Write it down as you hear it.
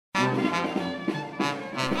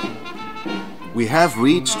We have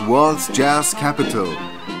reached world's jazz capital.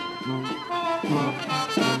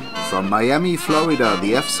 From Miami, Florida,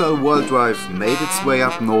 the FCell World Drive made its way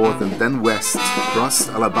up north and then west, crossed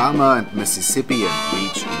Alabama and Mississippi and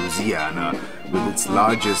reached Louisiana, with its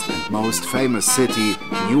largest and most famous city,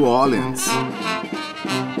 New Orleans.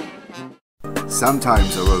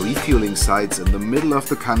 Sometimes our refueling sites in the middle of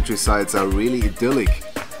the countrysides are really idyllic,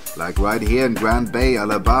 like right here in Grand Bay,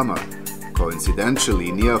 Alabama,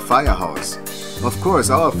 coincidentally near a firehouse. Of course,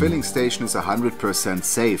 our filling station is 100%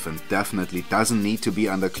 safe and definitely doesn't need to be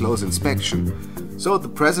under close inspection, so the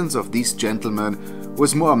presence of these gentlemen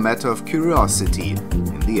was more a matter of curiosity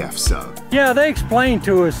in the FCell. Yeah, they explained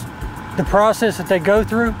to us the process that they go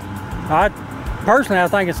through. Personally, I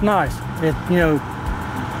think it's nice.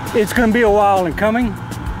 It's going to be a while in coming,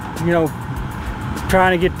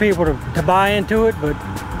 trying to get people to buy into it, but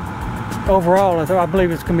overall, I believe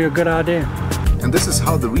it's going to be a good idea. And this is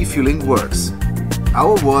how the refueling works.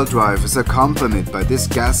 Our World Drive is accompanied by this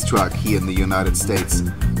gas truck here in the United States.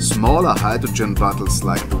 Smaller hydrogen bottles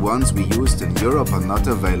like the ones we used in Europe are not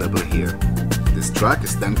available here. This truck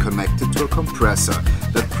is then connected to a compressor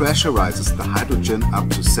that pressurizes the hydrogen up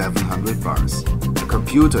to 700 bars. The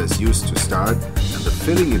computer is used to start, and the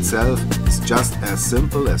filling itself is just as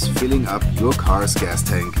simple as filling up your car's gas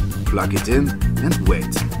tank. Plug it in and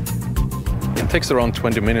wait. It takes around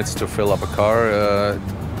 20 minutes to fill up a car.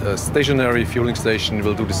 A stationary fueling station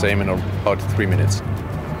will do the same in about 3 minutes.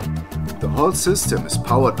 The whole system is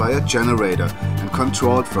powered by a generator and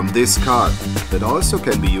controlled from this car that also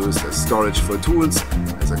can be used as storage for tools,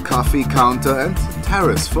 as a coffee counter and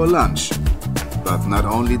terrace for lunch. But not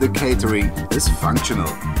only the catering is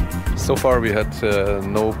functional. So far we had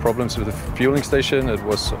no problems with the fueling station. It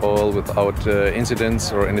was all without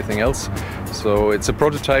incidents or anything else. So it's a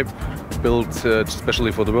prototype built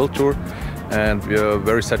especially for the World Tour, and we are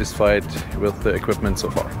very satisfied with the equipment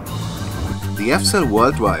so far. The FCell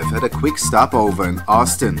World Drive had a quick stopover in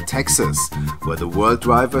Austin, Texas, where the World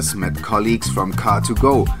Drivers met colleagues from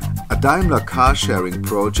Car2Go, a Daimler car-sharing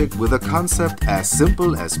project with a concept as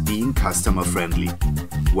simple as being customer-friendly.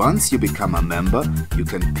 Once you become a member, you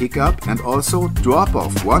can pick up and also drop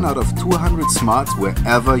off 1 out of 200 smarts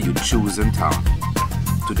wherever you choose in town.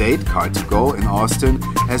 To date, Car2Go in Austin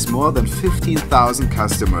has more than 15,000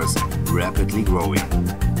 customers, rapidly growing.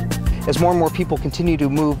 As more and more people continue to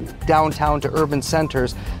move downtown to urban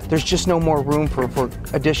centers, there's just no more room for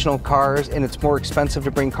additional cars, and it's more expensive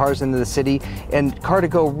to bring cars into the city. And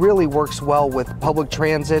Car2Go really works well with public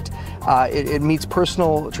transit. It meets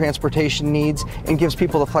personal transportation needs and gives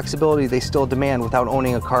people the flexibility they still demand without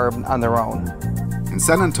owning a car on their own. In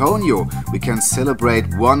San Antonio, we can celebrate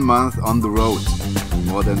 1 month on the road.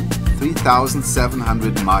 More than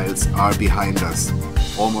 3,700 miles are behind us.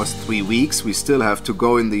 Almost 3 weeks we still have to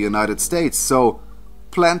go in the United States, so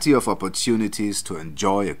plenty of opportunities to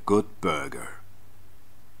enjoy a good burger.